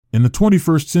In the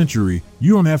 21st century,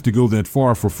 you don't have to go that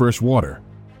far for fresh water.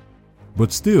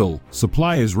 But still,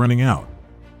 supply is running out.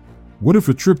 What if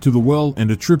a trip to the well and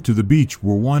a trip to the beach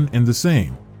were one and the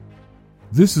same?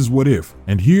 This is what if,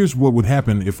 and here's what would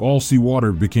happen if all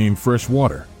seawater became fresh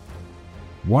water.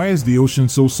 Why is the ocean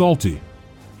so salty?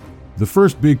 The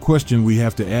first big question we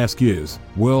have to ask is,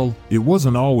 well, it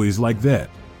wasn't always like that.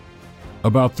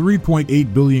 About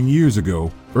 3.8 billion years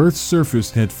ago, Earth's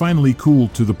surface had finally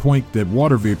cooled to the point that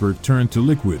water vapor turned to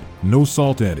liquid, no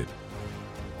salt added.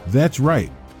 That's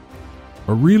right.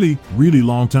 A really, really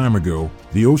long time ago,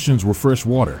 the oceans were fresh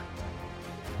water.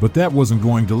 But that wasn't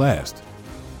going to last.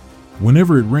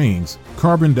 Whenever it rains,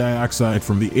 carbon dioxide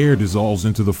from the air dissolves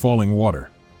into the falling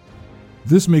water.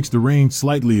 This makes the rain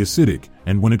slightly acidic,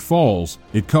 and when it falls,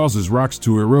 it causes rocks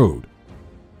to erode.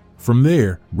 From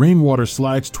there, rainwater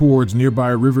slides towards nearby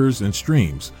rivers and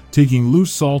streams, taking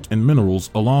loose salt and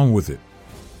minerals along with it.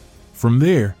 From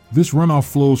there, this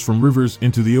runoff flows from rivers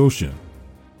into the ocean.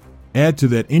 Add to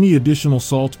that any additional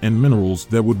salt and minerals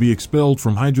that would be expelled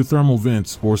from hydrothermal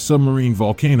vents or submarine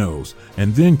volcanoes,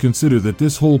 and then consider that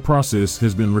this whole process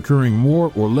has been recurring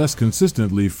more or less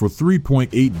consistently for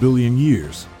 3.8 billion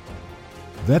years.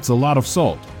 That's a lot of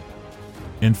salt.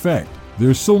 In fact,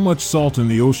 there's so much salt in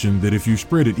the ocean that if you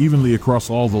spread it evenly across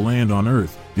all the land on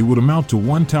Earth, it would amount to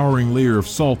one towering layer of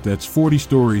salt that's 40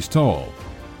 stories tall.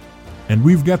 And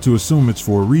we've got to assume it's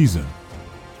for a reason.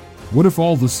 What if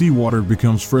all the seawater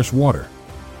becomes fresh water?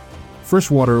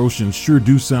 Freshwater oceans sure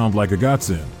do sound like a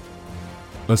godsend.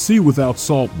 A sea without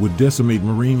salt would decimate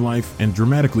marine life and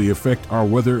dramatically affect our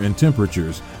weather and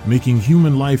temperatures, making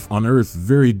human life on Earth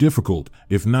very difficult,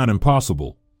 if not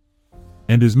impossible.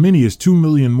 And as many as 2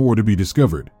 million more to be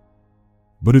discovered.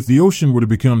 But if the ocean were to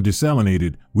become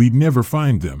desalinated, we'd never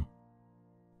find them.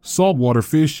 Saltwater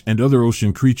fish and other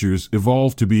ocean creatures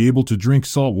evolved to be able to drink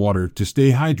salt water to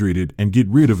stay hydrated and get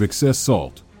rid of excess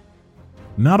salt.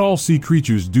 Not all sea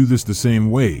creatures do this the same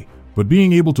way, but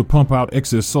being able to pump out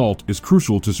excess salt is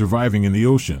crucial to surviving in the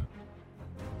ocean.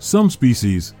 Some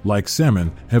species, like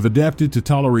salmon, have adapted to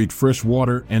tolerate fresh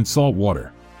water and salt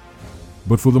water.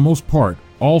 But for the most part,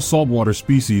 all saltwater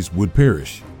species would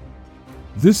perish.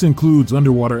 This includes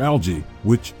underwater algae,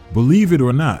 which, believe it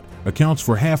or not, accounts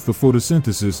for half the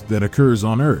photosynthesis that occurs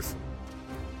on Earth.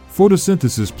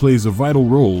 Photosynthesis plays a vital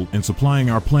role in supplying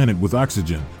our planet with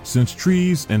oxygen, since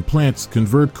trees and plants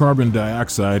convert carbon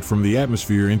dioxide from the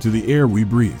atmosphere into the air we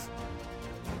breathe.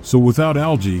 So without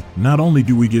algae, not only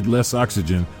do we get less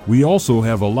oxygen, we also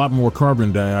have a lot more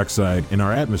carbon dioxide in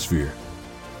our atmosphere.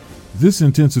 This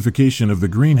intensification of the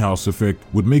greenhouse effect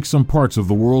would make some parts of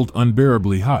the world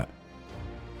unbearably hot.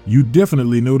 You'd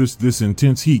definitely notice this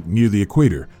intense heat near the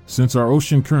equator, since our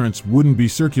ocean currents wouldn't be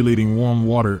circulating warm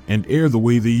water and air the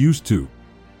way they used to.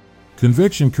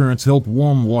 Convection currents help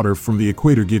warm water from the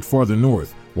equator get farther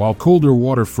north, while colder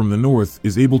water from the north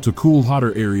is able to cool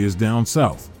hotter areas down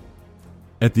south.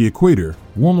 At the equator,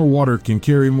 warmer water can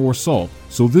carry more salt,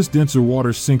 so this denser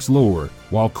water sinks lower,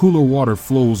 while cooler water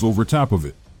flows over top of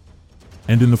it.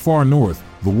 And in the far north,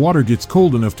 the water gets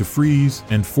cold enough to freeze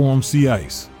and form sea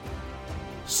ice.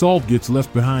 Salt gets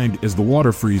left behind as the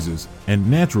water freezes, and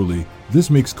naturally, this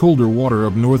makes colder water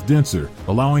up north denser,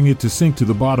 allowing it to sink to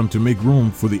the bottom to make room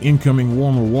for the incoming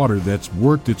warmer water that's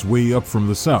worked its way up from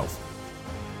the south.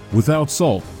 Without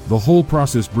salt, the whole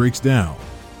process breaks down.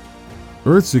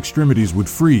 Earth's extremities would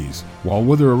freeze, while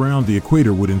weather around the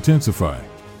equator would intensify.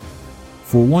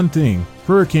 For one thing,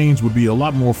 hurricanes would be a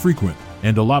lot more frequent,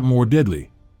 and a lot more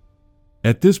deadly.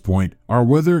 At this point, our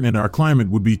weather and our climate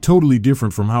would be totally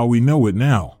different from how we know it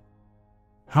now.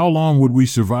 How long would we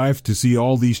survive to see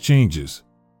all these changes?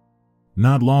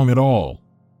 Not long at all.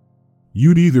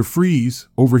 You'd either freeze,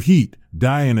 overheat,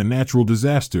 die in a natural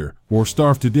disaster, or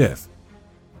starve to death.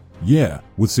 Yeah,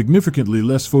 with significantly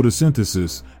less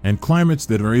photosynthesis and climates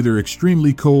that are either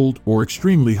extremely cold or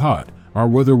extremely hot, our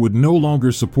weather would no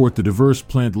longer support the diverse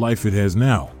plant life it has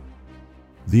now.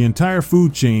 The entire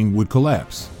food chain would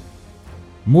collapse.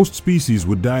 Most species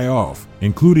would die off,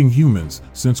 including humans,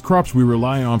 since crops we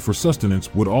rely on for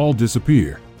sustenance would all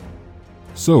disappear.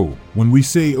 So, when we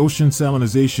say ocean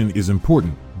salinization is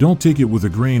important, don't take it with a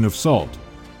grain of salt.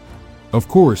 Of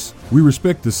course, we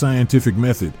respect the scientific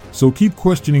method, so keep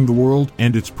questioning the world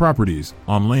and its properties,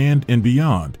 on land and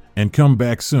beyond, and come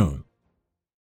back soon.